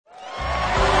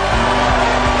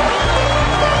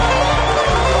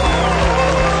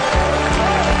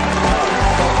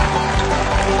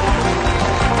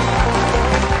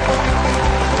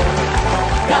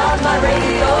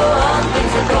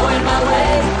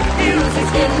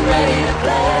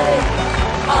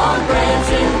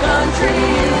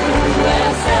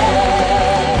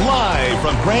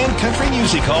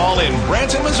music hall in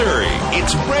Branson, Missouri.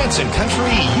 It's Branson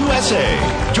Country USA.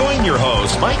 Join your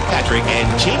hosts, Mike Patrick and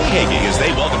Jamie Hagee, as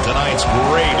they welcome tonight's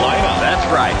great lineup. That's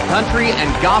right. Country and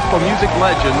gospel music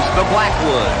legends, the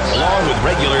Blackwoods. Along with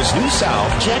regulars New South,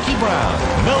 Jackie Brown,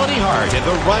 Melody Hart, and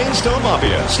the Rhinestone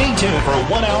Mafia. Stay tuned for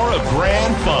 1 hour of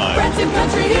grand fun. Branson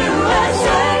Country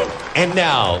USA. And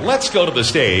now, let's go to the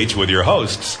stage with your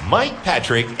hosts, Mike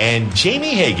Patrick and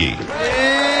Jamie Hagee.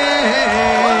 Hey,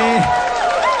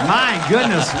 my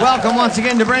goodness. Welcome once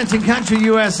again to Branson Country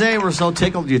USA. We're so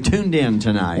tickled you tuned in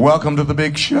tonight. Welcome to the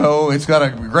big show. It's got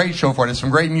a great show for it. It's some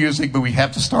great music, but we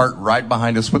have to start right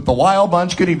behind us with the Wild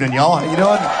Bunch. Good evening, y'all. How you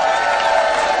doing?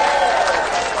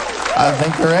 I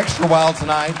think they're extra wild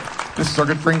tonight. This is our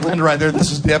good friend Glenda right there.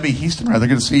 This is Debbie Heaston right there.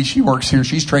 Good to see. She works here.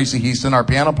 She's Tracy Heaston, our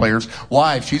piano player's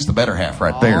wife. She's the better half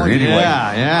right there. Anyway,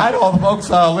 yeah. hi to all the folks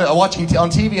watching on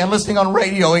TV and listening on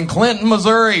radio in Clinton,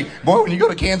 Missouri. Boy, when you go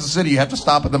to Kansas City, you have to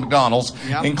stop at the McDonald's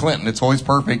in Clinton. It's always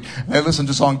perfect. They listen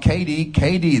to us on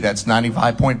KD. That's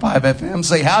 95.5 FM.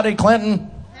 Say howdy,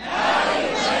 Clinton.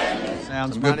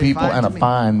 Sounds Some good people and a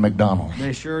fine McDonald's.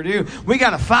 They sure do. We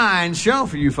got a fine show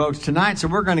for you folks tonight, so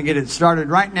we're going to get it started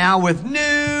right now with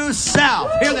New South.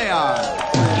 Here they are. All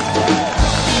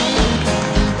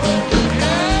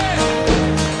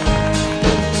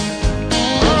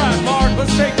right, Mark,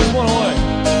 let's take this one away.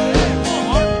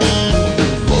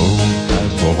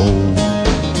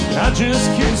 I just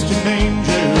kissed an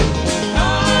angel.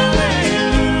 Hallelujah,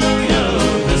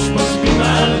 this must be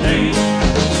my day.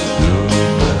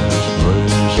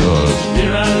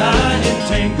 Here I lie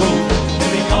entangled in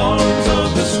the arms of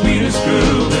the sweetest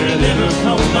girl that ever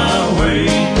come my way.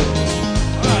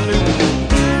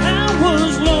 I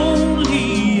was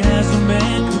lonely as a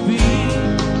man could be.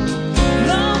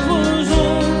 Love was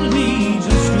only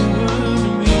just a word to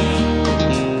me.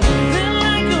 Then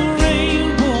like a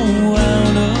rainbow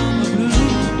out of the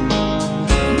blue,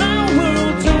 my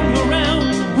world turned around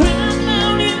when I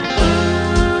found you.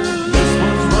 This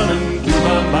was running through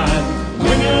my mind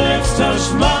when your lips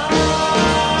touched mine.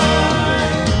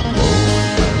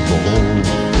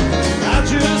 I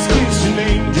just kissed an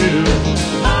angel.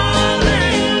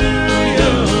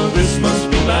 Hallelujah, this must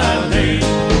be my day.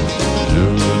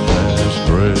 Goodness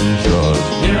gracious.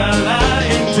 Here I lie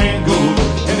entangled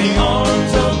in the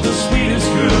arms of the sweetest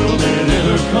girl that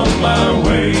ever come my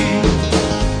way.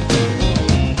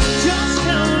 Just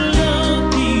how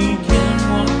lucky can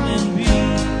one man be?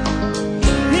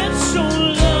 It's so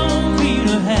lovely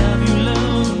to have you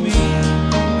love me.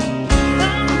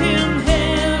 I'm in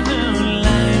heaven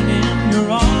lying in your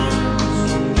arms.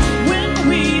 When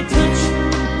we touch,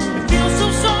 it feels so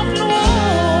soft and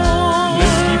warm.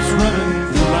 This keeps running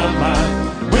through my mind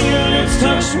when your lips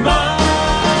touch mine.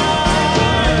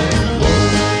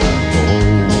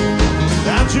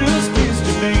 I just kissed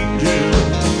an angel.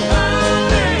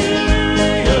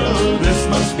 Hallelujah, this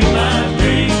must be my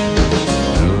day.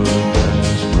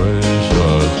 Goodness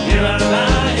gracious. Here I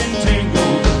lie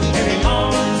entangled in the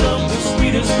arms of the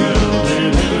sweetest girl that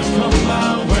ever come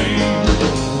my way.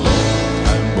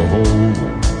 Behold.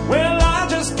 Well, I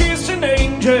just kissed an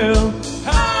angel.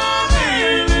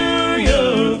 Hallelujah,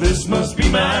 this must be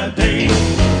my day.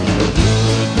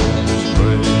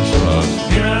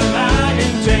 Here I lie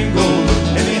entangled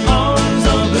in the arms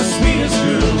of the sweetest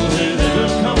girl that ever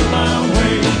come my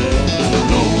way.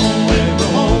 Nowhere to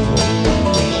home,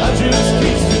 I just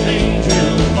kissed an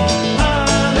angel.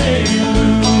 Hallelujah,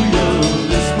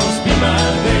 this must be my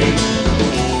day.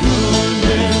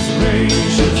 Goodness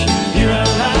gracious, here I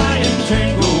lie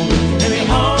entangled in the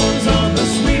arms of the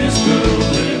sweetest girl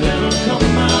that ever come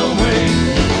my way.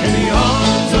 In the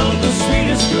arms of the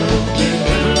sweetest girl that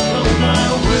ever come my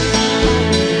way.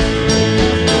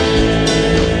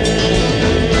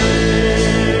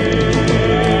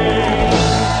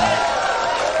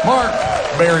 Mark,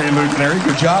 very illusionary.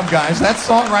 Good job, guys. That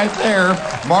song right there,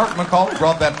 Mark McCauley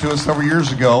brought that to us several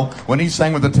years ago when he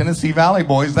sang with the Tennessee Valley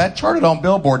Boys. That charted on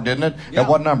Billboard, didn't it? Yeah. At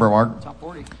what number, Mark? Top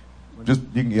 40. Just,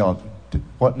 you can yell.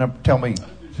 What number? Tell me.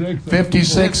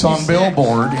 56 on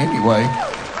Billboard. Anyway,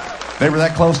 they were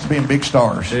that close to being big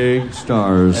stars. Big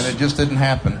stars. And it just didn't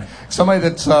happen. Somebody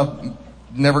that's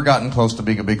never gotten close to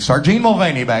being a big star. Gene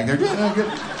Mulvaney back there.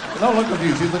 Don't look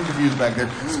confused. He's looking confused back there.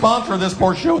 Sponsor of this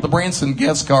poor show with the Branson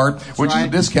guest card, which is a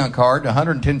discount card,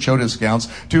 110 show discounts,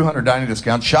 200 dining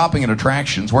discounts, shopping and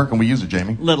attractions. Where can we use it,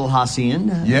 Jamie? Little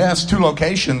Hacienda. Yes, two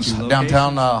locations,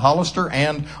 downtown Hollister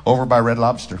and over by Red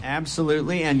Lobster.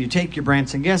 Absolutely. And you take your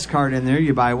Branson guest card in there,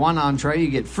 you buy one entree, you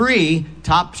get free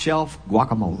top shelf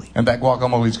guacamole. And that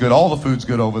guacamole's good. All the food's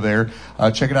good over there.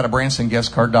 Check it out at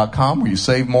BransonGuestCard.com where you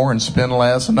save more and spend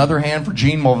less. Another hand for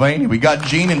Gene Mulvaney. We got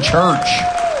Gene in church.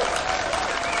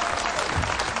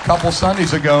 couple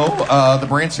Sundays ago, the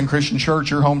Branson Christian Church,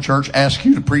 your home church, asked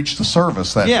you to preach the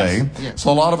service that day. Yes.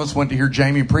 So a lot of us went to hear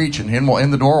Jamie preach, and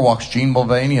in the door walks Gene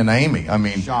Mulvaney and Amy. I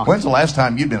mean, when's the last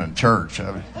time you'd been in church?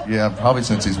 Yeah, probably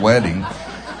since his wedding.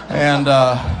 And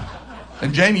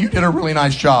Jamie, you did a really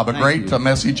nice job. A great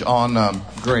message on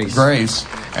grace.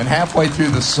 And halfway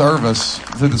through the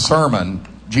sermon,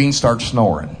 Gene starts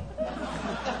snoring.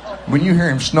 When you hear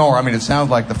him snore, I mean, it sounds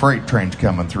like the freight train's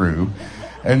coming through.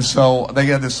 And so they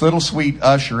got this little sweet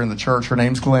usher in the church. Her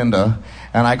name's Glenda.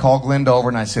 And I called Glenda over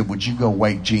and I said, would you go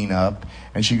wake Gene up?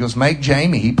 And she goes, make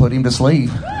Jamie. He put him to sleep.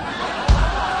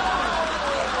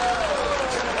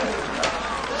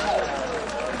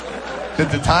 Did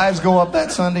the tithes go up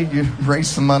that Sunday? You raised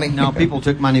some money? No, people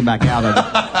took money back out of it.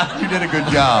 You did a good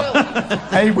job.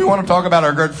 Hey, we want to talk about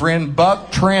our good friend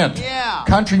Buck Trent. Yeah.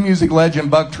 Country music legend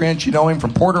Buck Trent. You know him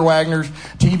from Porter Wagner's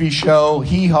TV show,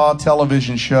 Hee Haw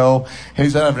television show.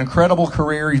 He's had an incredible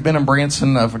career. He's been in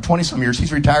Branson for 20-some years.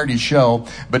 He's retired his show.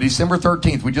 But December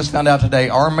 13th, we just found out today,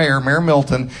 our mayor, Mayor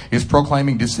Milton, is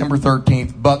proclaiming December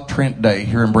 13th Buck Trent Day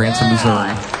here in Branson,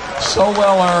 Missouri. So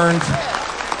well earned.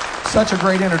 Such a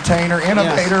great entertainer,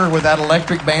 innovator with that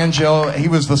electric banjo. He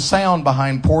was the sound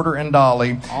behind Porter and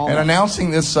Dolly. And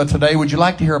announcing this today, would you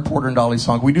like to hear a Porter and Dolly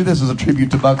song? We do this as a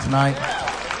tribute to Buck tonight.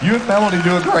 You and Melody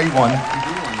do a great one.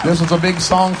 This was a big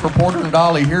song for Porter and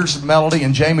Dolly. Here's Melody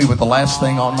and Jamie with The Last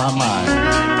Thing on My Mind.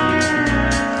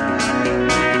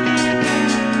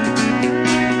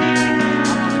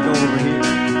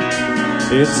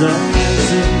 It's a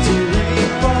lesson too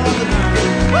late for the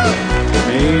night.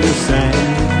 Made of sand.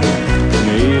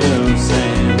 Made of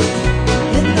sand.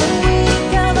 In the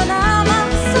wake of an hour, my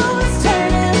soul is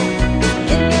turning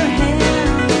in your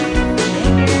hand,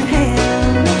 in your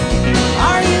hand.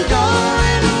 Are you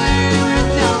going away with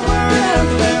no word of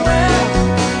farewell?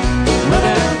 Will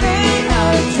there be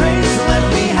not a trace left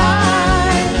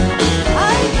behind?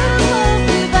 I could love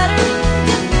you better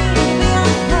than you to be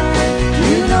unkind.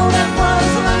 You know that was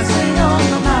the last thing on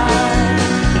my mind.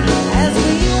 As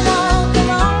we walk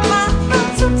along, my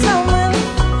thoughts are tumbling.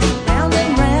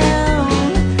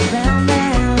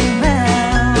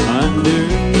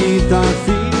 Underneath our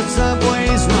feet,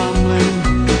 subways rumbling.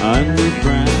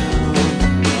 Underground,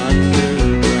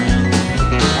 underground.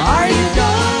 Are you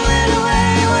going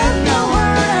away with no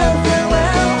word of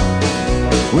farewell?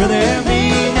 Will there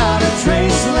be not a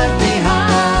trace left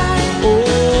behind?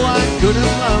 Oh, I could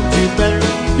have loved you better.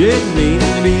 Didn't mean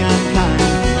to be unkind.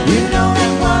 You know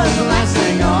that was the last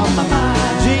thing on my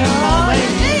mind. Gene Mulvaney.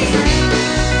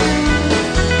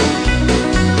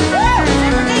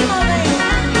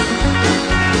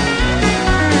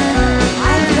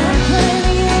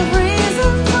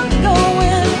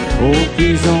 Oh,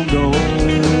 please don't go,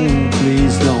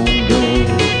 please don't go.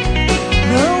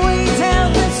 The weeds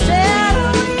have been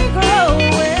steadily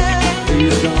growing.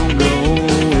 Please don't go,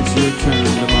 it's your turn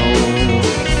to mow.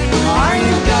 Are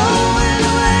you going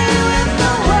away with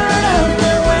no word of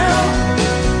farewell?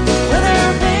 Will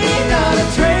there be not a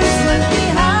trace left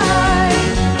behind?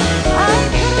 I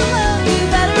could have loved you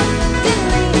better,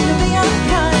 didn't mean to be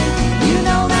unkind. You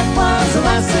know that was the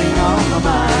last thing on my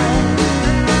mind.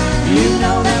 You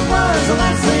know that was the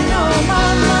last thing on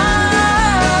my mind.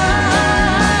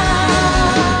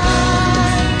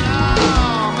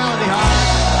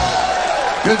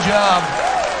 Good job.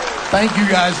 Thank you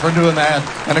guys for doing that.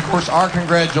 And of course, our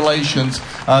congratulations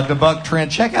to Buck Trent.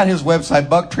 Check out his website,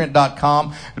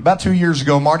 bucktrent.com. About 2 years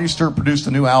ago, Marty Stewart produced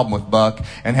a new album with Buck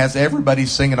and has everybody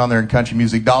singing on there in country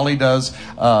music. Dolly does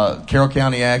Carroll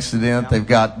County Accident. They've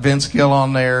got Vince Gill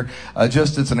on there.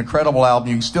 It's an incredible album.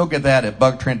 You can still get that at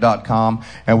bucktrent.com.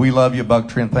 And we love you, Buck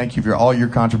Trent. Thank you for all your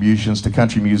contributions to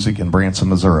country music in Branson,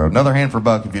 Missouri. Another hand for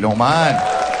Buck, if you don't mind.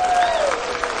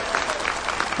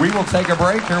 We will take a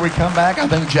break. Here we come back. I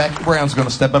think Jackie Brown's going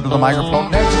to step up to the microphone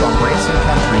next on Branson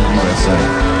Country USA.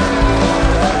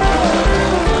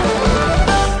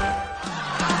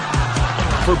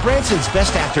 For Branson's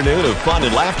best afternoon of fun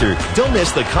and laughter, don't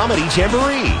miss the Comedy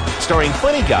Jamboree, starring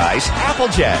funny guys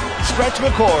Applejack, Stretch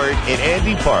McCord, and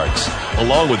Andy Parks,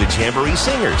 along with the Jamboree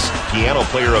singers, Piano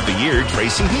Player of the Year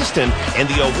Tracy Houston, and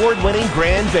the award-winning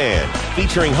Grand Band,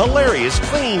 featuring hilarious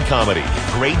clean comedy,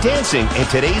 great dancing, and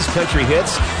today's country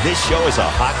hits. This show is a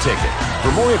hot ticket. For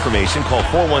more information, call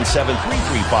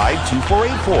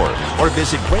 417-335-2484 or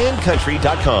visit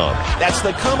grandcountry.com. That's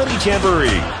the Comedy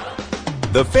Jamboree.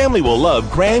 The family will love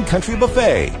Grand Country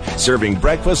Buffet. Serving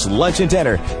breakfast, lunch, and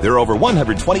dinner. There are over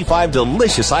 125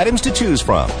 delicious items to choose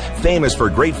from. Famous for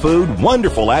great food,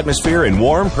 wonderful atmosphere, and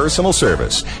warm personal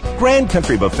service. Grand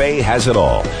Country Buffet has it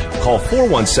all. Call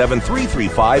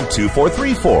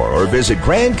 417-335-2434 or visit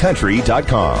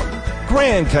grandcountry.com.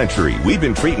 Grand Country. We've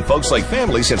been treating folks like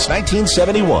family since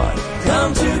 1971.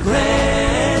 Come to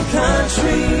Grand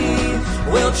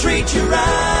Country, we'll treat you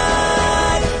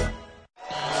right.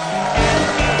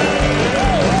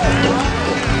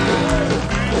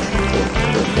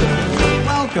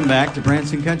 Welcome back to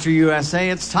Branson Country USA.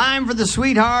 It's time for the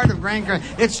sweetheart of Grand Country.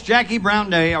 It's Jackie Brown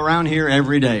Day around here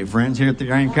every day, friends, here at the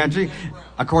Grand Country.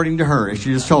 According to her,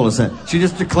 she just told us that. She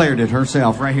just declared it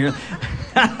herself right here.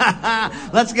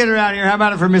 Let's get her out of here. How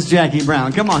about it for Miss Jackie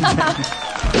Brown? Come on, Jackie.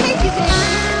 Thank you, David.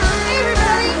 Hey,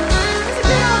 everybody. This is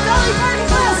your old Dolly Parton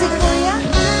classic for you.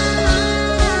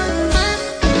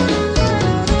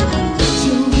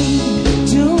 Jolene,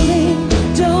 Jolene,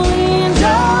 Jolene.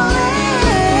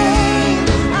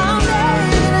 I'm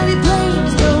begging of you,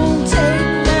 please don't take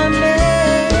my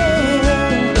man.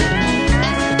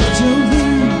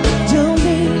 Jolene,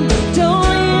 Jolene,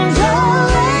 Jolene,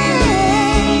 Jolene.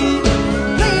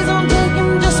 Please don't take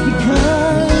him just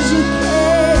because you can.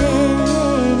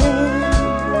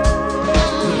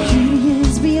 He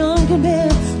is beyond compare,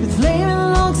 with flaming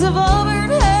locks of auburn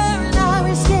hair and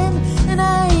Irish skin and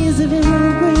eyes of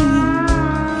emerald green.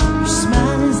 Your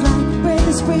smile is like a breath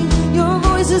of spring. Your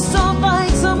voice is soft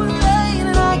like summer rain,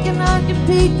 and I cannot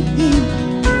compete with you.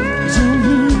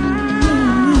 Jolene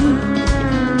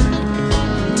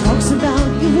talks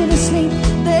about you in his sleep.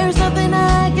 There's nothing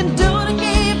I can do to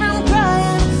keep from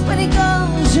crying when he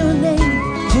calls your name,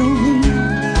 Jolene.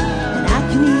 And I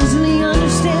can easily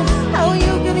understand how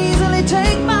you can easily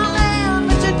take my man,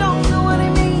 but you don't know what he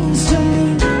means to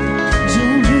me.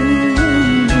 Jolene,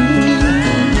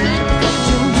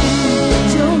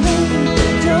 Jolene,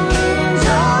 Jolene,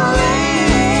 Jolene.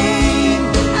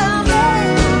 I'm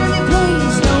begging of you,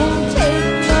 please don't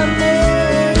take my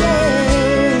man.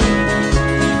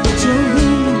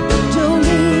 Jolene,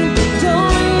 Jolene,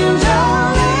 Jolene,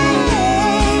 Jolene.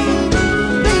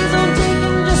 Please don't take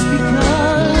him just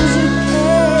because you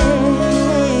can.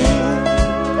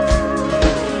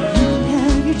 You can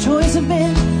have your choice of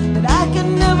men, but I can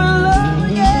never love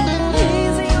again.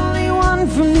 He's the only one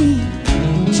for me.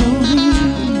 Jolene,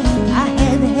 I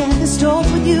had to have this talk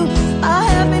with you. Our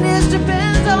happiness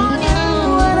depends on you.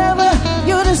 Whatever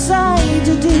you decide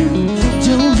to do,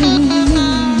 Jolene.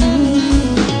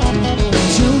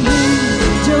 Jolene,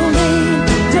 Jolene,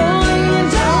 Jolene,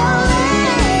 Jolene.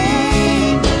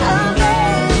 I'm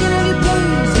begging of you,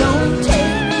 please don't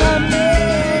take my man.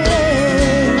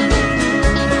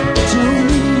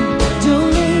 Jolene,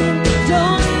 Jolene,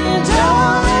 Jolene,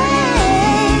 Jolene.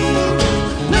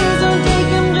 Please don't take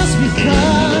him just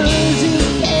because you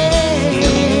can.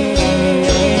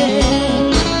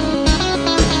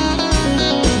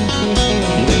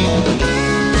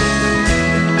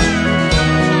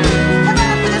 How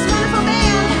about for this wonderful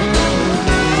man?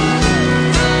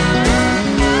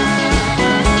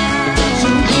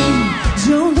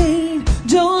 Jolene,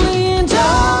 Jolene,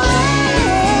 Jolene.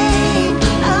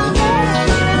 I'm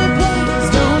begging of you, please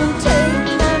don't take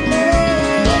my man.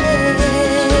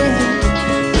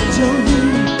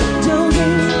 Jolene,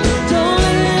 Jolene,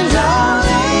 Jolene,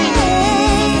 Jolene.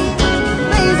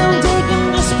 Please don't take him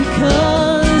just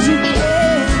because you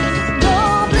can. No,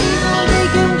 please don't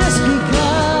take him just because you can.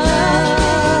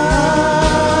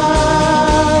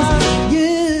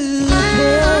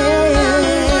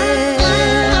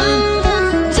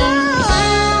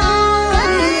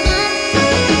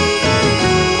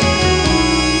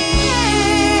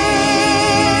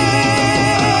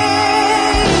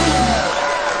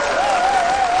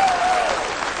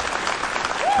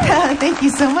 Thank you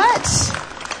so much.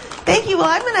 Thank you. Well,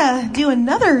 I'm going to do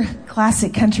another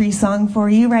classic country song for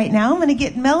you right now. I'm going to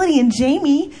get Melody and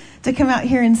Jamie to come out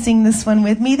here and sing this one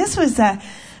with me. This was the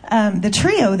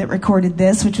trio that recorded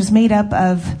this, which was made up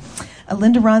of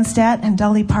Linda Ronstadt and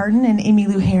Dolly Parton and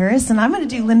Emmylou Harris. And I'm going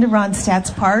to do Linda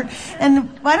Ronstadt's part. And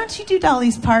why don't you do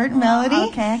Dolly's part, Melody?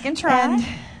 Okay, I can try. And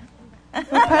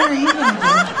what part are you going to do?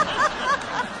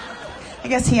 I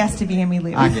guess he has to be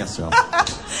Emmylou. I guess so.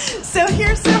 So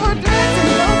here's several drums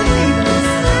and all the neighbors.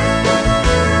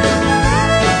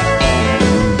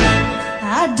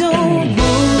 I don't want you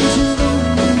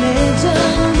to mention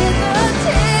with a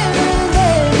tear in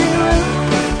every room.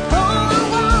 All I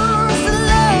want is to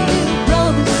love you,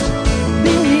 promised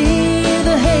beneath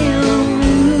the halo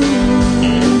moon.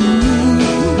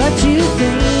 But you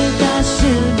think I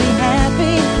should be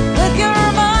happy with your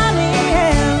money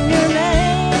and your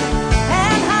name,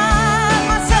 and hide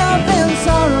myself in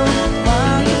sorrow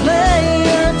while you play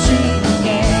your cheat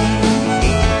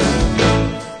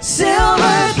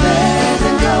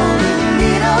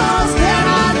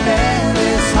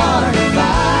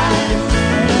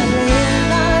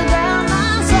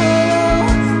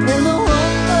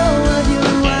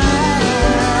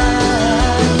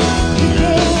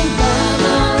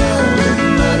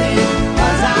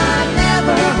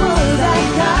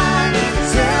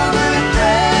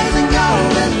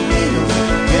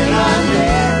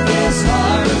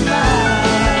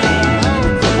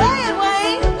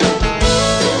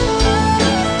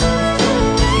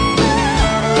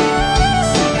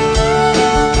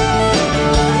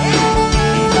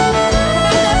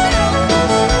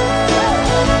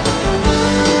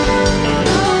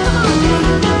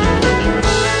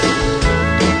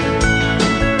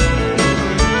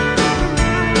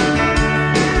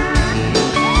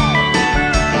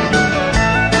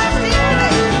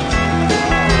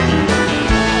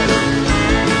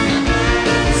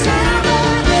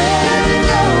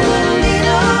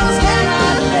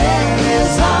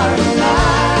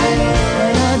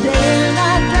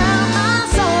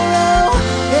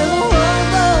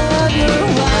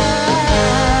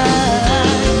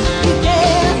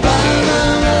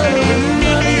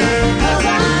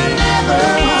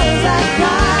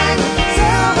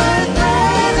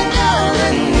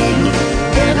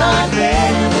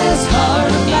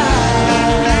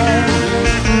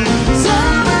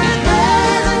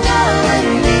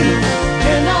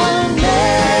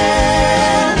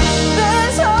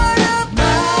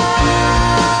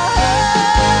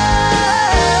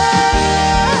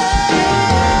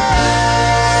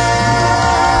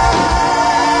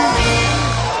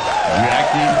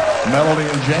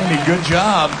Jamie, good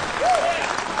job.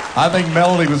 I think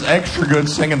Melody was extra good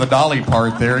singing the Dolly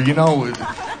part there. You know,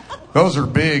 those are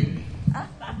big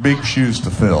shoes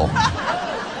to fill.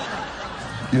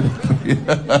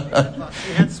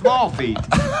 She had small feet.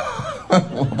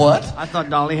 What? I thought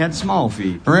Dolly had small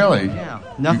feet. Really? Yeah.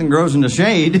 Nothing grows in the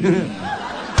shade.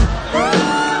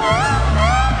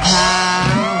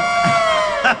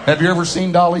 Have you ever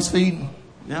seen Dolly's feet?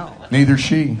 No. Neither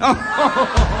she.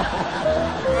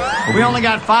 We only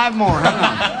got 5 more.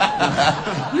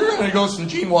 Hang on. You're going to go some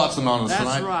Gene Watson on us That's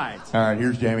tonight. right. All right,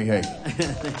 here's Jamie Hague.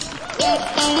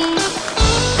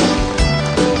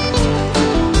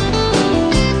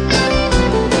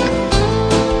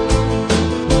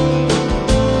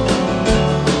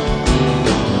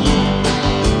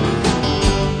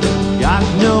 Got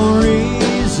no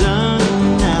reason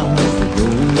now for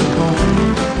going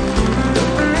home.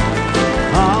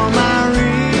 All my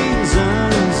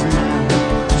reasons now,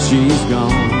 she's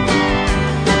gone.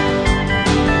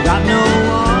 Got no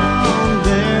one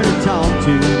there to talk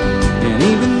to, and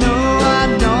even though I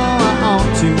know I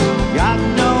ought to, got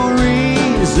no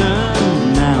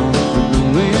reason now for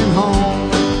going home.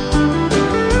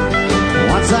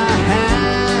 Once I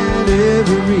had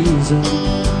every reason a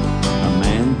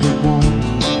man could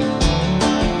want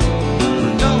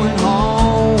for going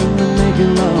home and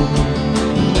making love.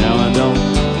 Now I don't.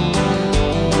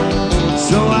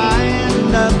 So I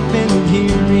end up in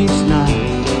here each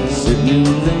night, sitting and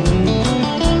thinking,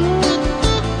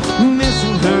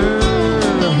 missing her,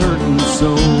 hurting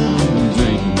so,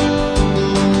 drinking.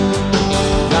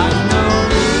 Got no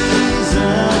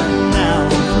reason now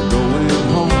for going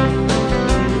home.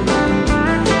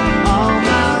 All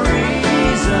my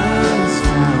reasons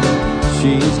now,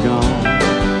 she's gone.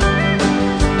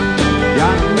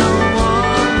 Got no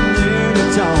one there to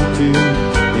talk to,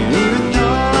 and even though I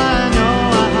know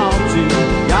I ought to,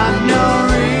 got no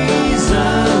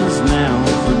reasons now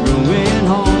for going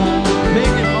home. Pick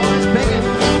it, boys, pick it.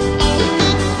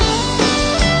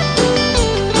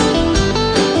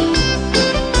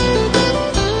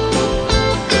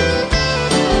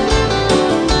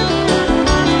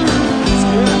 It's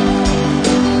good.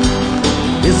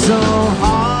 It's so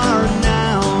hard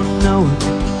now knowing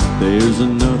there's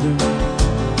another.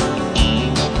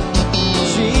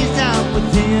 She's out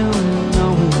with him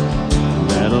knowing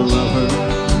that I love her.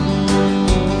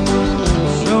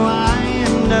 So I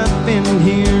end up in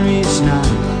here each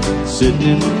night, sitting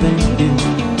and thinking,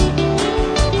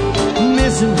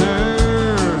 missing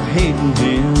her, hating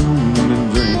him,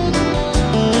 and drinking.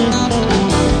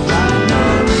 Got no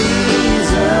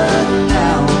reason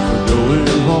now for going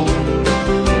home.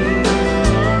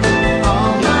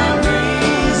 All my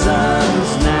reasons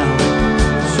now,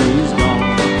 she's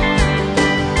gone.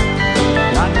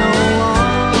 Got no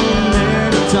one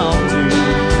there to talk to,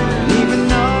 and even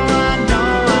though I know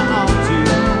I ought to,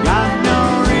 got no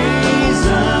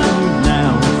reason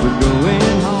now for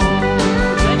going home.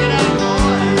 Check it out,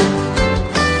 boys.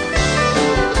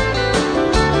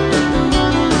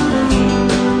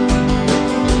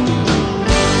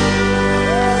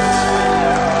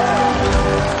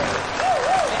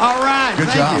 All right. Good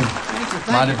thank job. you. Thank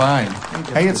you. Mighty fine.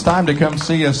 Hey, it's time to come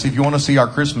see us. If you want to see our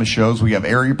Christmas shows, we have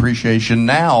Area Appreciation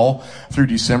now through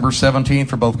December 17th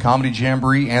for both Comedy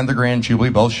Jamboree and the Grand Jubilee.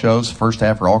 Both shows, first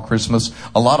half are all Christmas.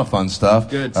 A lot of fun stuff.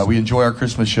 Good. We enjoy our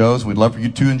Christmas shows. We'd love for you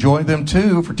to enjoy them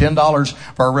too for $10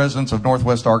 for our residents of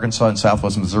Northwest Arkansas and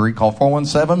Southwest Missouri. Call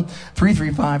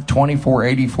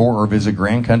 417-335-2484 or visit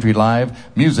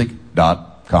GrandCountryLiveMusic.com.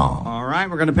 All right,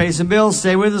 we're going to pay some bills.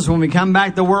 Stay with us. When we come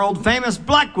back, the world famous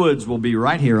Blackwoods will be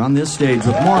right here on this stage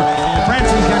with more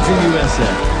Branson Country USA.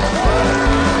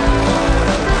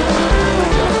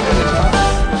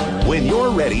 When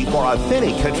you're ready for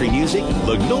authentic country music,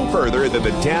 look no further than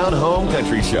the Down Home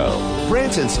Country Show.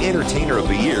 Branson's Entertainer of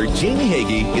the Year, Jamie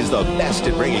Hagee, is the best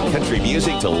at bringing country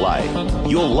music to life.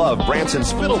 You'll love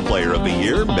Branson's Fiddle Player of the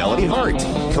Year, Melody Hart.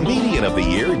 Comedian of the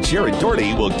Year, Jared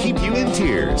Doherty, will keep you in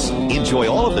tears. Enjoy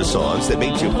all of the songs that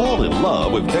make you fall in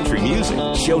love with country music.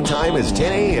 Showtime is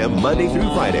 10 a.m. Monday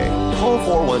through Friday. Call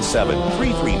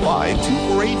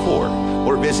 417-335-2484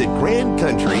 or visit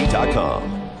grandcountry.com.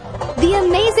 The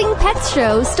Amazing Pets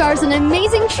Show stars an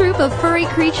amazing troupe of furry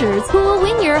creatures who will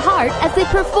win your heart as they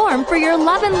perform for your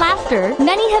love and laughter.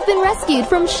 Many have been rescued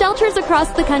from shelters across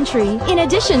the country. In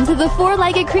addition to the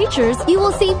four-legged creatures, you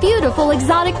will see beautiful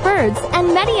exotic birds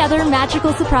and many other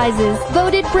magical surprises.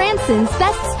 Voted Branson's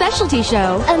Best Specialty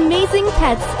Show, Amazing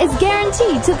Pets is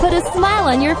guaranteed to put a smile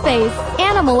on your face.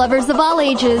 Animal lovers of all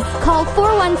ages, call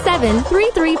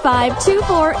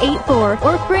 417-335-2484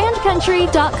 or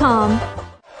grandcountry.com.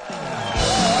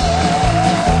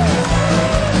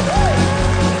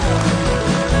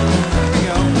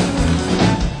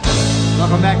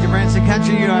 Welcome back to Branson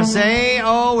Country USA.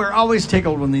 Oh, we're always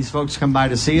tickled when these folks come by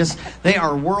to see us. They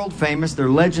are world famous. They're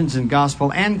legends in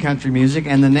gospel and country music,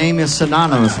 and the name is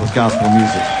synonymous with gospel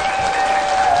music.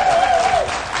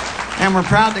 And we're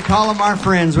proud to call them our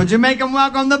friends. Would you make them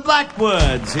welcome the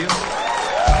Blackwoods?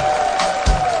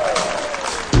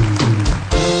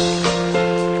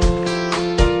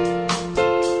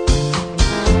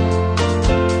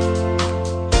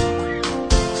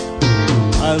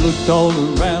 I looked all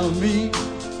around me,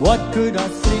 what could I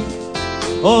see?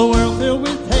 A world filled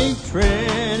with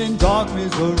hatred and dark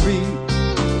misery.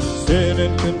 Sin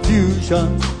and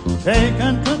confusion,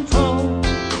 taken control.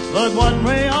 But one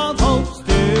ray of hope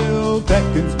still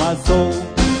beckons my soul.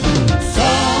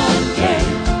 Someday,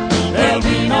 there'll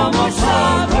be no more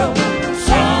sorrow.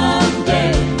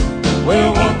 Someday,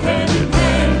 we'll walk hand in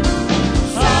hand.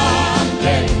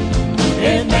 Someday,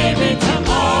 it may be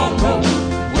tomorrow.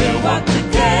 We'll walk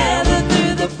together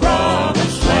through the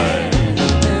promised land.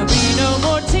 There'll be no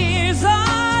more tears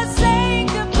or saying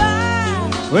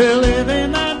goodbye. We'll live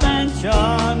in that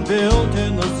mansion built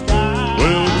in the sky.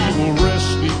 Well, we will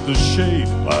rest neath the shade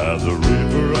by the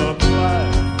river of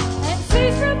life. And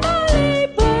free from our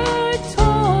labor,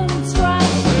 torn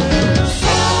strife.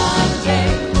 Someday,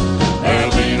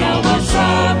 there'll be no more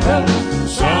sorrow.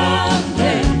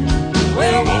 Someday,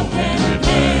 we'll walk hand in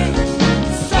hand.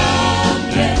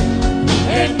 Someday,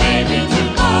 it may be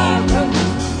tomorrow.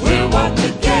 We'll walk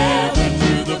together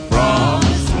through the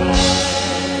promised land.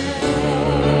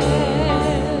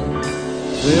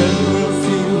 Then we'll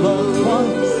see loved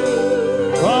ones,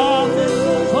 prophets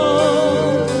of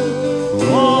old,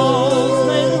 walls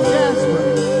made of jasper,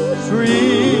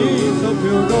 trees of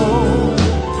pure gold.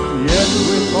 Yet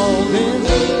with all this,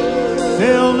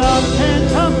 still none can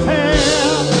compare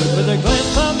with the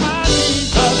glimpse of my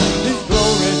Jesus, His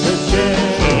glory to share.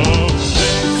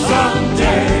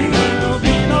 Someday there'll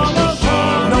be no more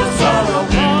sorrow, no sorrow.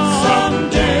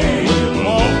 Someday we'll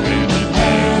walk hand in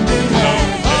hand.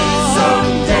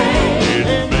 Someday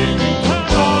it may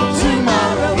be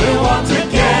tomorrow. We'll walk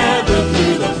together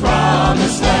through the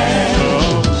promised land.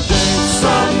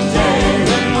 Someday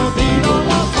there'll be no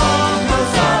more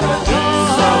sorrow.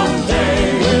 Someday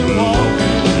we'll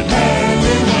walk hand in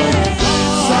hand.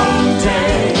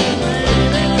 Someday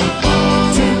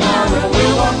tomorrow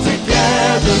we'll walk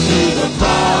together through the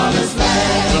promised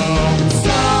land.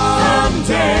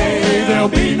 Someday there'll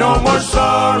be no more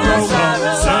sorrow.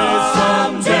 Say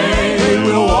someday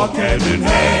we'll walk hand in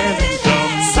hand.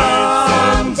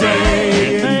 Someday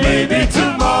it may be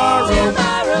tomorrow.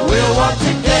 We'll walk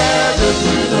together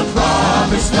through the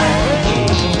promised land.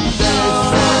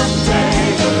 Someday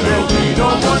there'll be no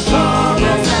more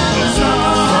sorrow.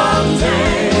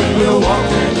 Someday we'll walk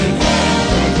hand in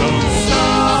hand.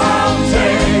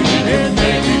 Someday it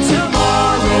may be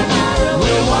tomorrow.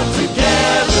 We'll walk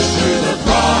together through the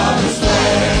promised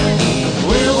land.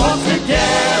 We'll walk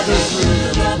together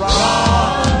through the promised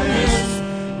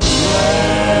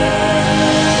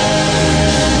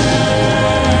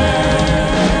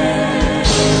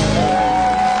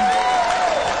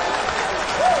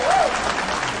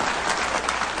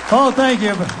Oh, thank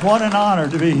you. What an honor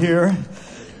to be here,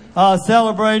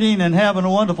 celebrating and having a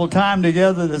wonderful time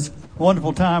together this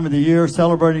wonderful time of the year,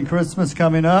 celebrating Christmas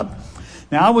coming up.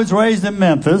 Now, I was raised in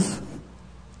Memphis,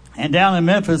 and down in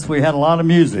Memphis, we had a lot of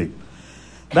music.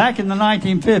 Back in the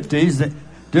 1950s,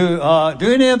 do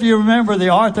any of you remember the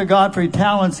Arthur Godfrey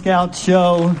Talent Scout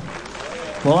show?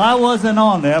 Well, I wasn't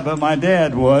on that, but my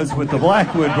dad was with the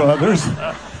Blackwoods brothers.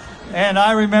 And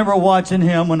I remember watching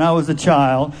him when I was a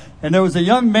child. And there was a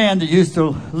young man that used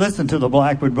to listen to the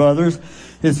Blackwoods brothers.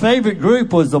 His favorite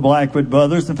group was the Blackwoods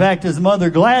brothers. In fact, his mother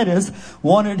Gladys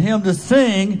wanted him to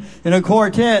sing in a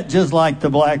quartet just like the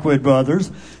Blackwoods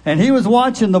brothers. And he was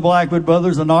watching the Blackwoods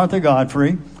brothers and Arthur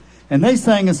Godfrey. And they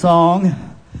sang a song.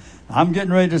 I'm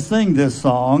getting ready to sing this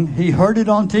song. He heard it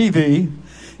on TV.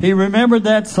 He remembered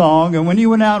that song. And when he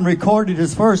went out and recorded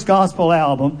his first gospel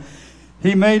album,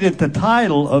 he made it the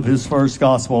title of his first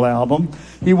gospel album.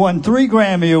 He won 3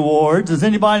 Grammy Awards. Does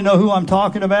anybody know who I'm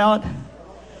talking about?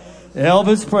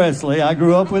 Elvis Presley. I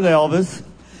grew up with Elvis.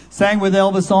 Sang with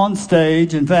Elvis on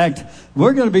stage. In fact,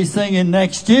 we're going to be singing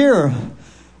next year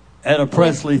at a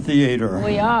Presley theater.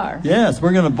 We are. Yes,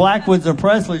 we're going to Blackwoods and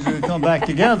Presley's going to come back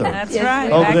together. That's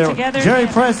right. Over Back there. together. Jerry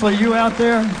again. Presley, you out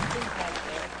there?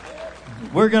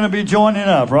 We're going to be joining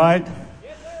up, right?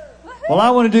 Well,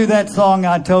 I want to do that song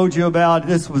I told you about.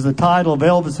 This was the title of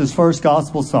Elvis's first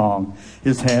gospel song,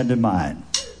 His Hand in Mine.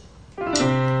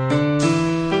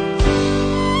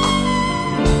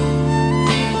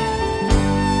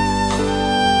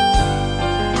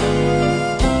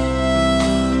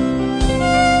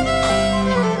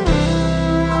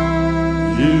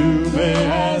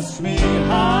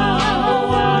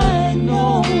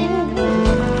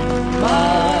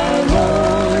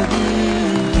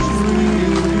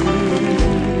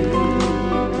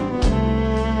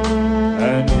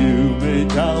 You may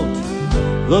doubt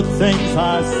the things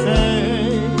I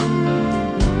say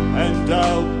and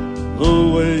doubt the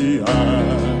way I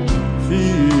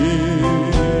feel.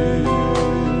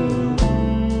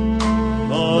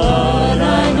 But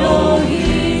I know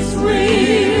He's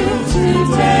real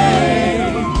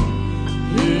today.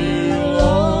 He'll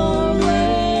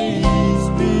always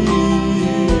be.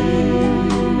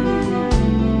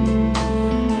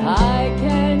 I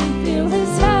can feel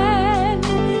His hand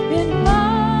in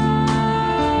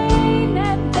mine,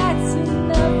 and that's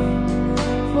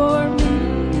enough for me.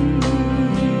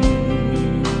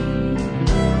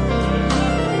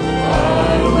 I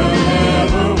will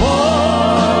never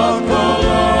walk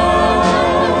alone.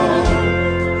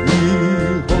 He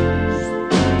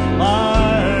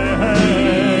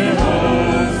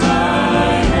holds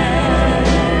my hand.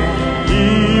 He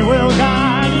will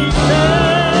guide each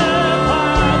step I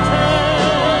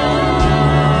take.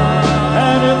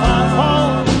 And if I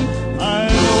fall, I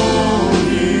know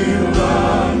He'll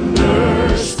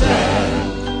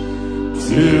understand.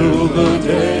 Till the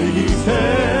day He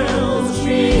tells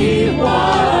me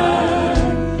why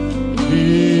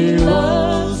He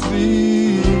loves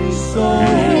me so.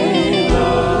 He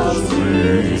loves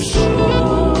me so.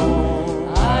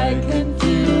 I can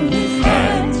feel His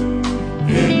hand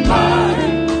In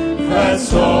mine,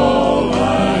 that's all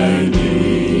I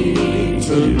need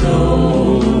to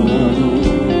know.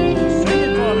 Sing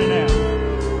it for me now.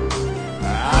 I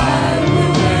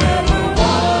will never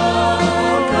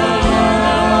walk alone.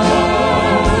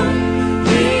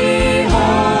 He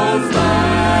holds my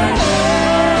hand.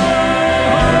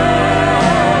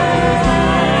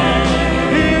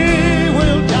 He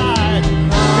will guide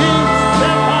each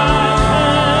step I take.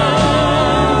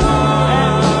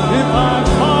 And if I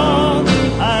fall,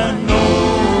 I know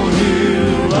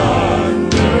He'll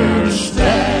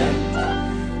understand.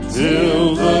 Till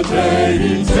the day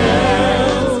He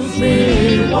tells me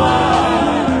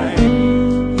why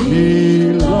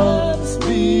He loves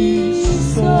me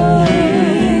so. He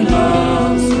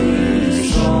loves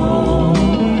me so.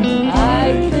 I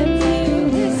can feel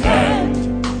His hand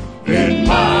In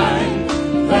mine,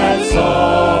 that's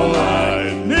all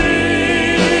I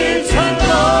need to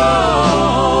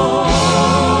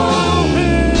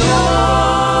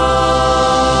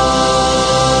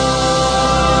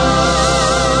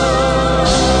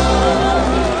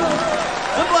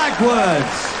The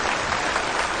Blackwoods.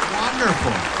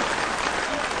 Wonderful.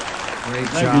 Great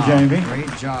Thank job. you, Jamie.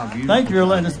 Great job. Thank you for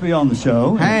letting us be on the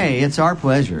show. Hey, it's our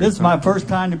pleasure. This is my first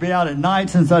time to be out at night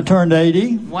since I turned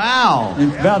 80. Wow.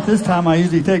 And about this time, I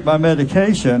usually take my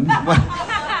medication.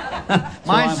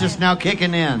 Mine's just now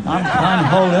kicking in. I'm trying to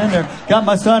hold in there. Got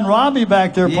my son Robbie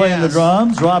back there playing the Yes.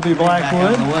 drums. Robbie Back out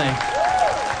Blackwood. of the way.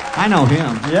 I know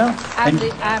him. Yeah. And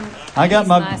I got he's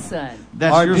my my son.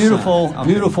 That's our your beautiful, son. Okay.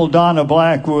 beautiful Donna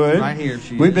Blackwood. Right here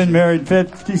she We've is. been married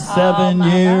 57 Oh,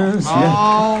 my years. God. Yeah.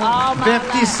 Oh, my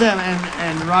 57.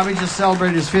 And Robbie just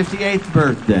celebrated his 58th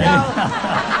birthday. Is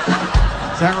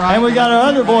that right? And we got our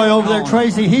other boy over there,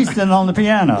 Tracy Heaston, on the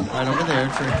piano. Right over there.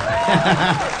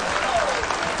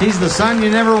 He's the son you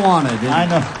never wanted. isn't he? I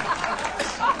know.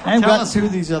 And Tell us who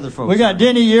these other folks we got are.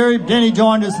 Denny Urie. Denny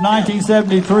joined us in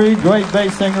 1973. Great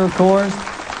bass singer, of course.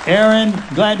 Aaron,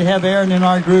 glad to have Aaron in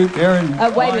our group. Aaron,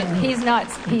 Wait a minute,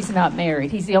 he's not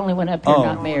married. He's the only one up here Oh.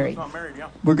 not married.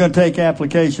 we're going to take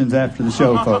applications after the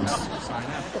show, folks.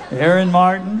 Aaron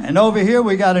Martin. And over here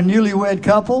we got a newlywed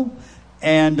couple.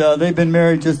 And they've been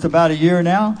married just about a year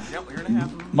now.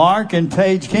 Mark and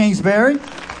Paige Kingsbury.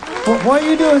 What are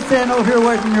you doing standing over here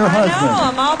waiting for your husband?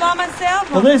 I'm all by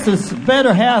myself. Well, this is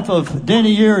better half of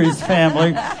Denny Urie's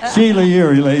family, Sheila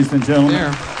Urie, ladies and gentlemen.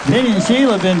 There. Denny and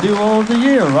Sheila have been duo of the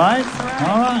year, right?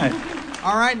 All right.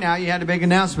 All right, now you had a big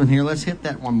announcement here. Let's hit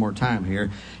that one more time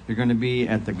here. You're going to be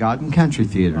at the Godden Country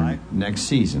Theater next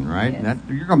season, right? Yes.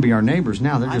 You're going to be our neighbors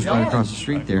now. They're just right across the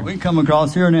street there. We can come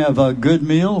across here and have a good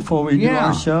meal before we do Yeah.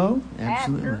 our show.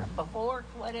 Absolutely. After, before,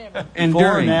 whatever. And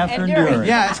Before during. and after and And during. during.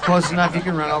 Yeah, it's close enough. You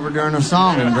can run over during a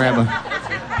song and grab a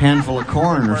handful of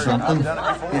corn or something.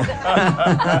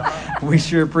 We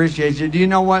sure appreciate you. Do you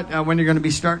know what when you're going to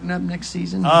be starting up next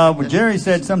season? Well, Jerry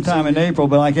said sometime in April,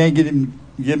 but I can't get him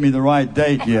give me the right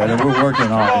date yet. And we're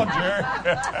working on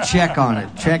it. Check on it.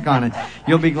 Check on it.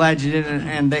 You'll be glad you did.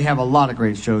 And they have a lot of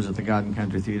great shows at the Godden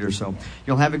Country Theater, so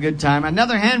you'll have a good time.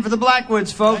 Another hand for the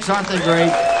Blackwoods, folks. Aren't they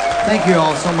great? Thank you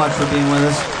all so much for being with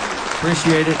us.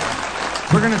 Appreciate it.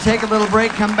 We're going to take a little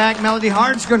break, come back. Melody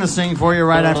Hart's going to sing for you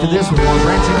right after this with more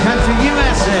Branson Country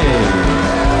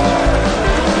USA.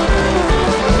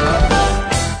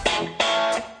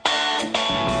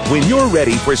 When you're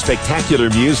ready for spectacular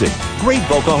music, great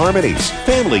vocal harmonies,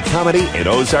 family comedy, and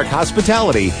Ozark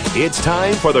hospitality, it's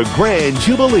time for the Grand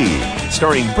Jubilee,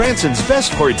 starring Branson's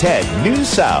best quartet, New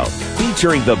South,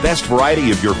 featuring the best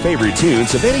variety of your favorite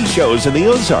tunes of any shows in the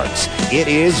Ozarks. It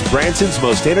is Branson's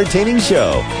most entertaining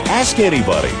show. Ask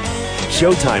anybody.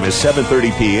 Showtime is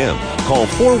 7:30 p.m. Call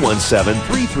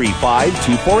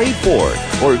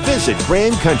 417-335-2484 or visit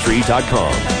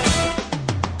grandcountry.com.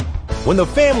 When the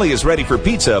family is ready for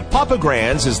pizza, Papa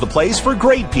Grand's is the place for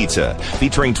great pizza.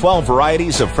 Featuring 12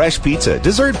 varieties of fresh pizza,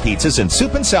 dessert pizzas, and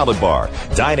soup and salad bar.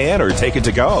 Dine in or take it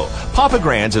to go. Papa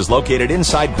Grand's is located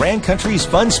inside Grand Country's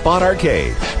Fun Spot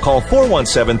Arcade. Call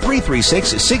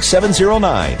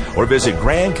 417-336-6709 or visit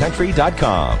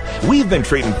grandcountry.com. We've been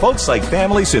treating folks like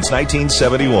family since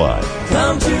 1971.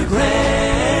 Come to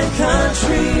Grand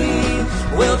Country,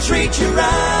 we'll treat you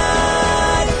right.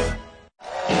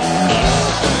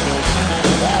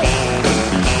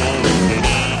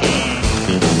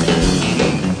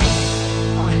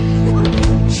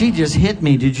 She just hit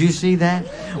me. Did you see that?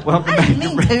 Welcome back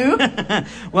to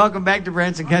Welcome back to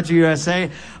Branson Country USA.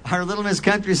 Our little Miss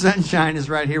Country Sunshine is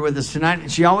right here with us tonight,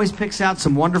 and she always picks out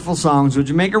some wonderful songs. Would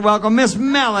you make her welcome Miss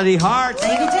Melody Hart?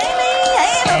 Thank you, Jamie.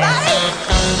 Hey, everybody.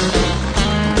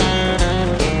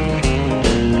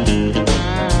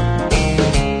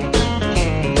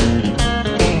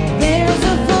 There's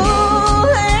a fool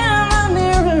in the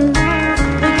mirror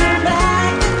looking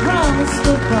back across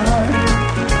the park.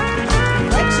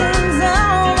 Reflections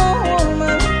of a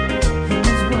woman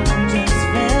whose world just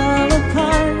fell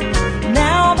apart.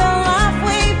 Now the life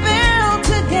we built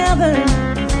together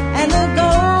and the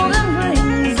golden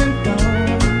rings are gone.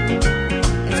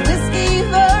 It's whiskey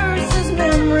versus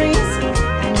memories,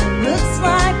 and it looks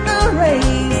like the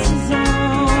race is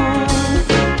on.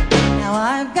 Now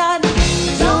I've got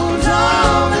Jones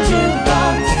on the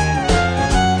jukebox,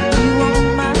 you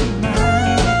on my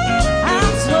mind.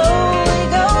 I'm slowly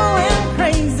going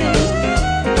crazy,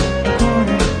 a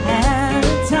quarter at a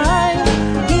time.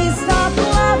 He stopped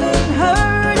loving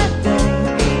her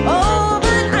today, oh,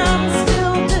 but I'm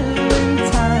still doing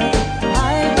time.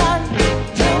 I've got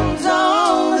Jones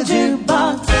on the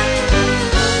jukebox,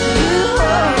 you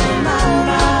on my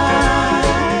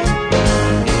mind.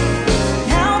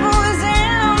 Cowboys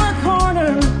in the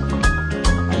corner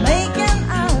are making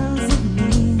eyes at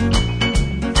me.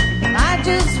 I'd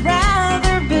just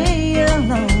rather be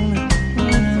alone with a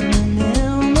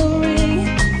memory.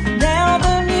 Now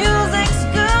the music's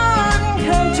good and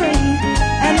country,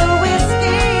 and the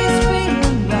whiskey's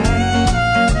feeling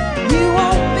right. You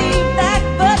won't be back,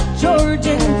 but George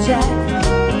and Jack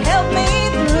help me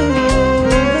through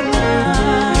the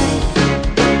night.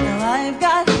 Now I've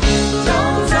got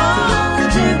Jones on the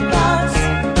jukebox,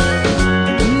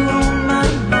 you on my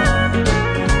mind.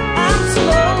 I'm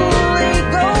slowly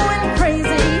going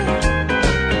crazy,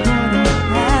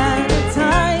 at a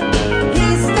time. He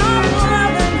stopped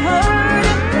loving her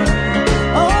today,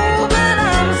 oh, but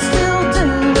I'm still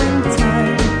doing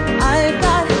time. I've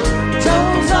got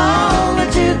Jones on the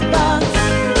jukebox,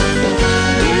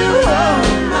 you on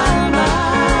my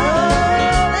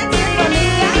mind. Let's hear for me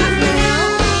guys now.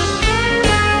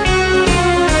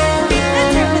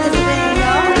 Let's hear for this thing,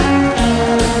 y'all.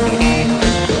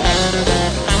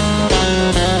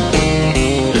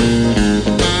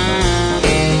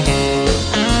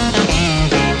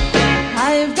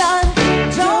 I've got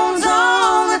Jones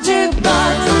on the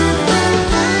jukebox,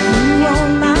 you on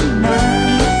my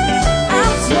mind.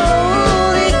 I'm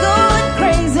slowly going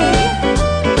crazy,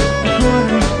 a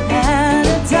quarter at a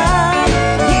time.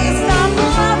 He stopped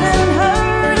loving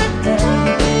her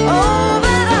today, oh,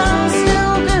 but I'm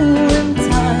still doing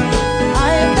time.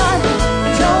 I've got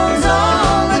Jones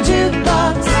on the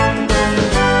jukebox,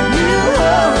 you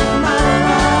on my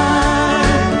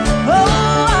mind.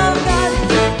 Oh, I've got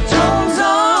Jones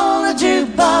on the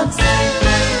jukebox,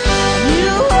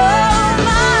 you on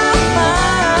my mind.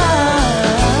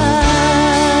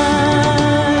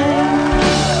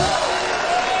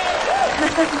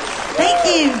 Thank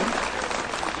you.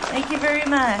 Thank you very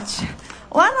much.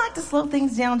 Well, I'd like to slow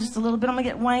things down just a little bit. I'm going to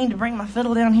get Wayne to bring my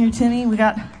fiddle down here to me. We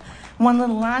got one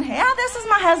little line. Yeah, this is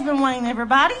my husband, Wayne,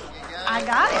 everybody. I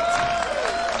got it.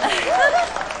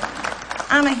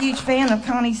 I'm a huge fan of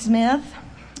Connie Smith,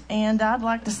 and I'd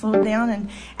like to slow it down. And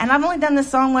I've only done this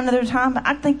song one other time, but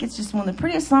I think it's just one of the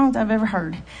prettiest songs I've ever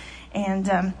heard.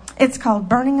 And it's called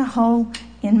Burning a Hole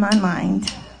in My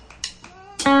Mind.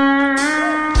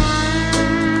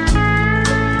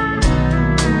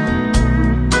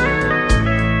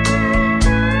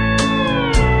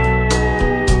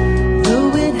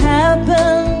 Though it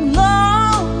happened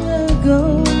long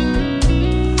ago,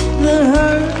 the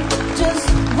hurt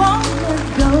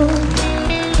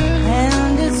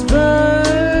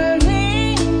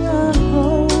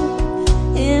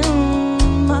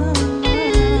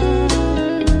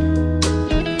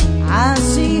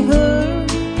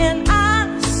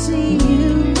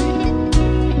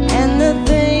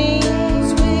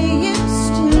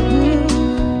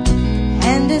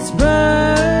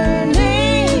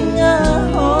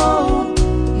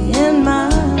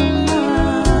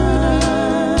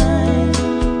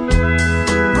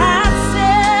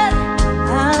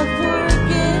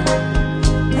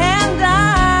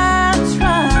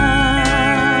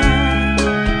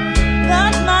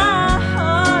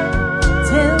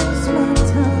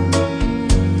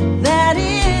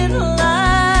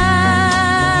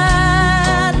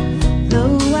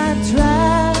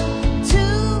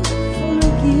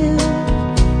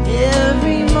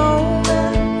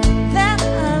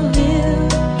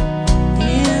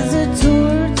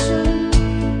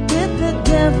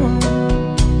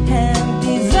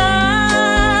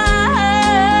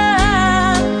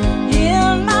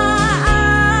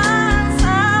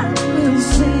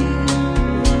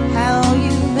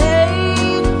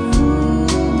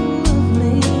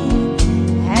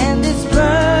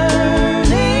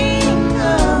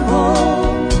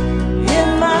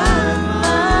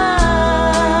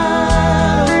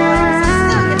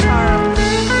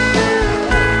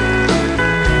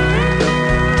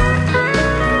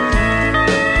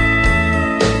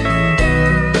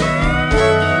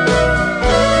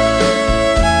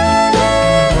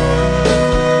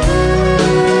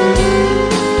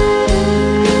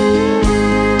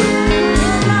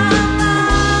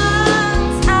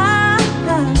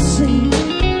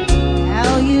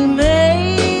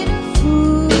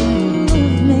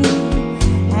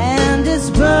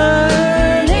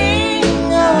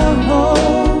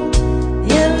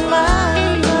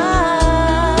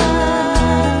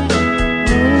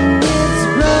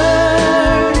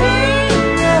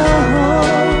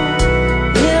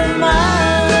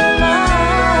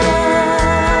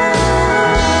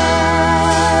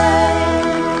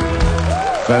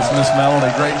That's Miss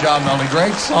Melody. Great job, Melody.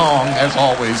 Great song, as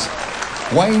always.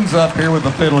 Wayne's up here with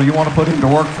the fiddle. You want to put him to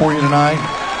work for you tonight?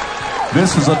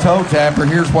 This is a toe tapper.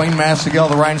 Here's Wayne Massigal,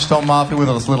 the Rhinestone Mafia, with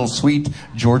a little sweet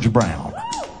George Brown.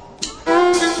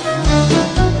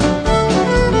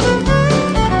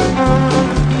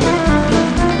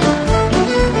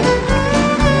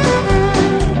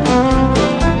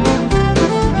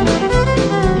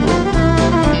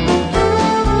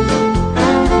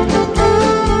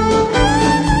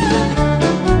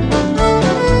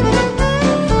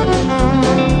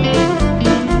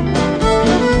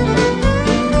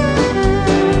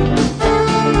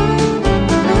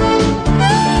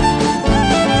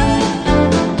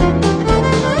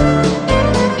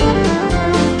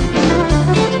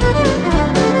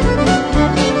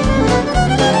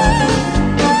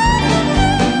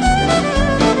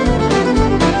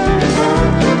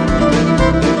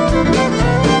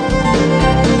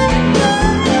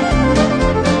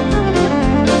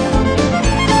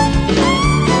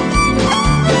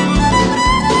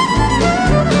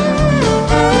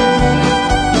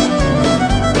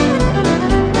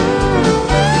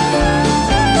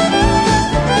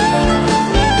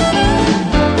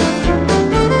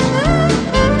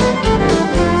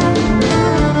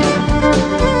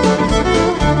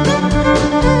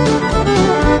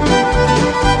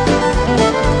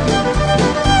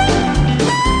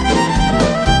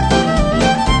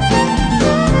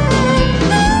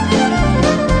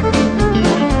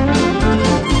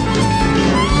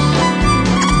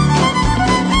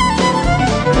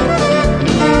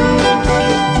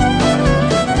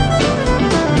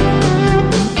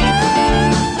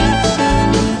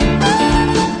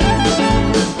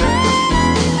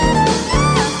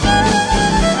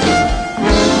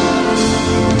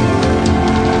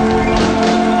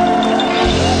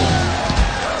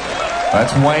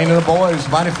 That's Wayne and the boys.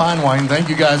 Mighty fine, Wayne. Thank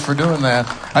you guys for doing that.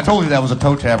 I told you that was a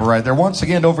toe tapper right there. Once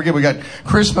again, don't forget, we got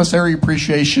Christmas Area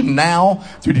Appreciation now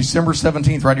through December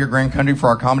 17th right here at Grand Country for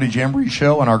our Comedy Jamboree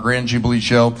show and our Grand Jubilee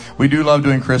show. We do love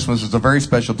doing Christmas. It's a very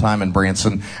special time in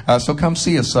Branson. So come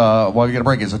see us while you get a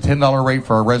break. It's a $10 rate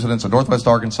for our residents of Northwest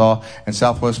Arkansas and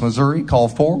Southwest Missouri. Call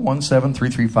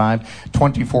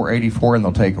 417-335-2484 and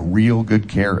they'll take real good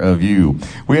care of you.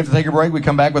 We have to take a break. We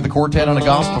come back with the quartet on a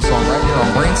gospel song right here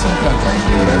on Branson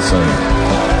Country USA.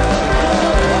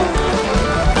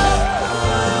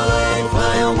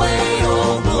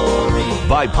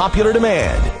 By popular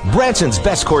demand, Branson's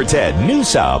Best Quartet, New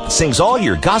South, sings all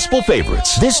your gospel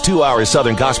favorites. This 2-hour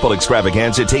Southern Gospel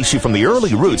extravaganza takes you from the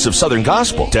early roots of Southern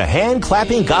Gospel to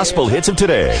hand-clapping gospel hits of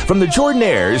today. From the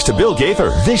Jordanaires to Bill Gaither,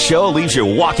 this show leaves you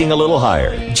walking a little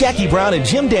higher. Jackie Brown and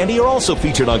Jim Dandy are also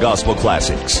featured on Gospel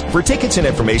Classics. For tickets and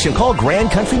information, call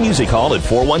Grand Country Music Hall at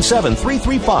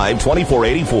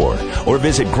 417-335-2484 or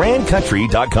visit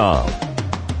grandcountry.com.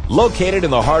 Located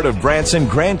in the heart of Branson,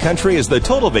 Grand Country is the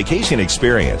total vacation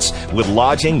experience. With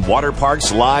lodging, water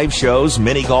parks, live shows,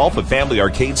 mini golf, a family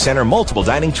arcade center, multiple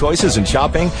dining choices, and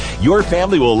shopping, your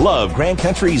family will love Grand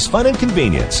Country's fun and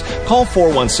convenience. Call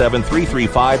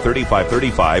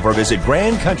 417-335-3535 or visit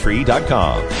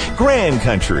grandcountry.com. Grand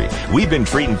Country. We've been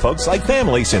treating folks like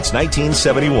family since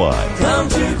 1971. Come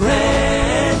to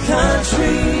Grand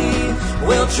Country,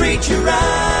 we'll treat you right.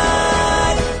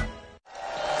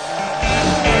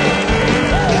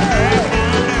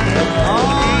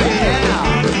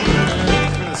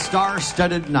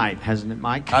 Star-studded night, hasn't it,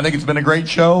 Mike? I think it's been a great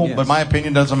show, yes. But my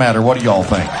opinion doesn't matter. What do y'all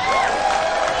think?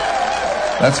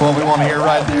 That's what we want to hear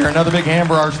right there. Another big hand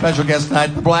for our special guest tonight,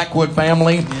 the Blackwood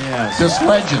family. Yes. Just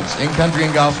legends in country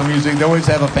and gospel music. They always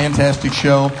have a fantastic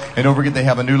show. And don't forget, they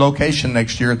have a new location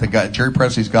next year at the Jerry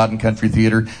Presley's God and Country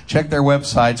Theater. Check their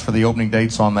websites for the opening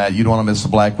dates on that. You don't want to miss the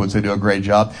Blackwoods. They do a great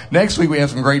job. Next week, we have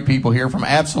some great people here from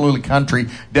absolutely country,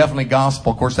 definitely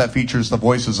gospel. Of course, that features the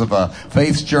voices of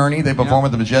Faith's Journey. They perform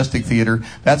at the Majestic Theater.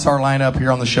 That's our lineup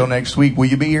here on the show next week. Will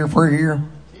you be here if we're here?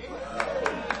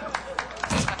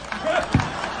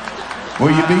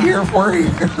 Will you be here if we're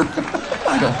here?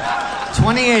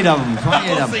 28 of them.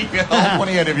 28 of them. All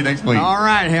 28 of you next week. All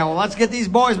right, hell, let's get these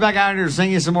boys back out here to sing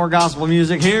you some more gospel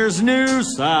music. Here's New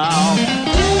South.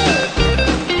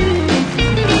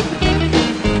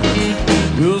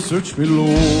 We'll search me,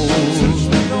 Lord. Search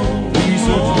me, Lord. Please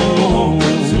search me, Lord.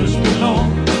 Search me, Lord.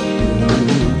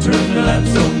 Turn the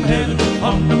lights of heaven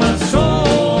onto my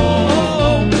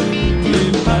soul.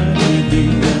 If I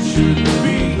anything that shouldn't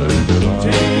be,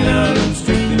 take it out and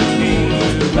strengthen me.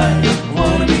 Right. I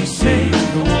wanna be saved.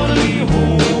 I wanna be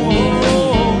whole.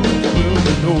 Will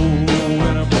you know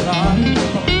when I'm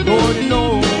right? Lord, you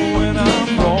know when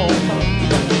I'm wrong.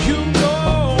 You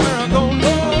know where I go,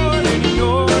 Lord, and you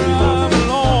know where I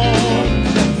belong.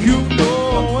 You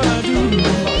know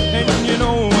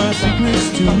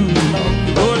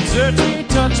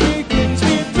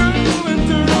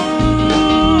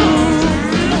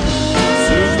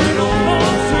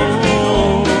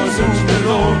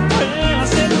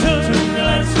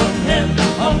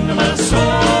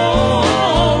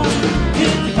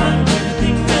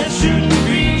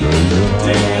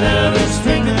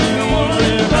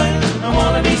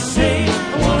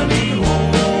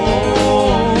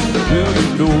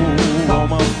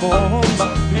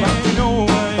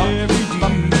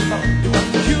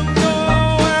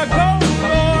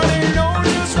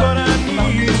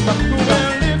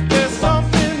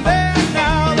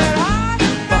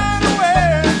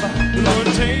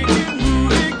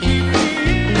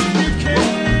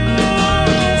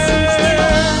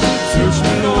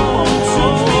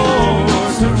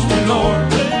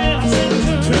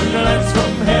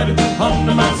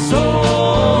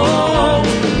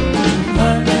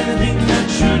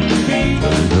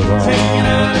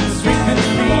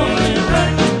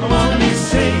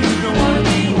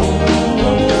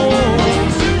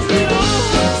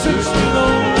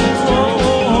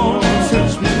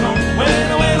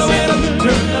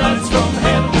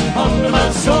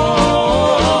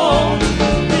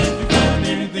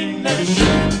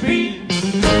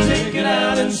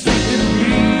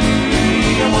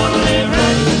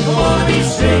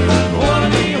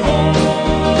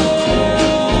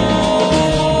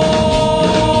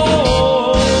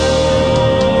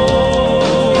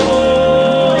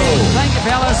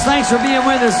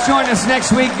with us. Join us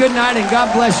next week. Good night, and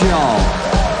God bless you all.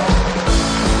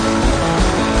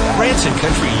 Branson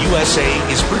Country USA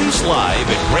is produced live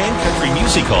at Grand Country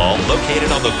Music Hall, located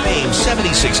on the famed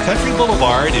 76 Country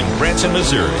Boulevard in Branson,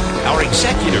 Missouri. Our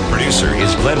executive producer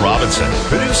is Glenn Robinson.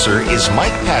 Producer is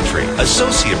Mike Patrick.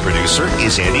 Associate producer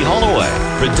is Andy Holloway.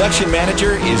 Production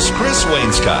manager is Chris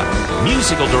Wainscott.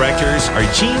 Musical directors are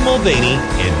Gene Mulvaney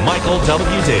and Michael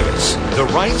W. Davis. The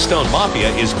Rhinestone Mafia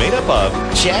is made up of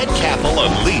Chad Cappell on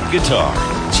lead guitar,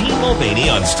 Gene Mulvaney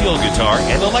on steel guitar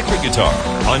and electric guitar.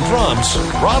 On drums,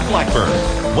 Rob Blackburn.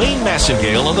 Wayne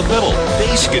Massengale on the fiddle.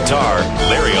 Bass guitar,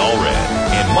 Larry Allred.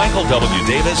 And Michael W.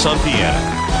 Davis on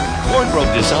piano.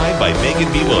 Wardrobe design by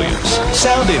Megan B. Williams.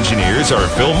 Sound engineers are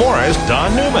Phil Morris,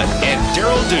 Don Newman, and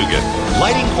Daryl Dugan.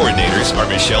 Lighting coordinators are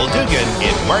Michelle Dugan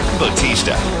and Martin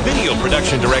Bautista. Video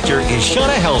production director is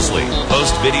Shauna Helsley.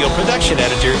 Post-video production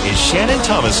editor is Shannon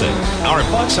Thomason. Our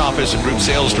box office and group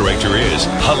sales director is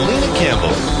Helena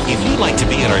Campbell. If you'd like to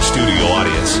be in our studio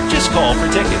audience, just call for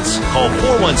tickets. Call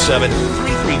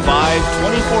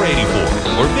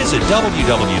 417-335-2484 or visit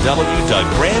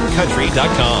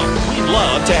www.grandcountry.com. We'd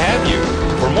love to have you.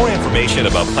 For more information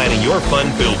about planning your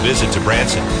fun-filled visit to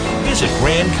Branson, visit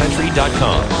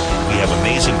grandcountry.com. We have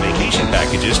amazing vacation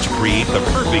packages to create the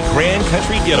perfect Grand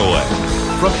Country getaway.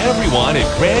 From everyone at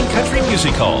Grand Country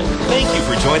Music Hall, thank you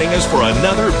for joining us for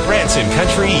another Branson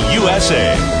Country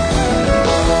USA.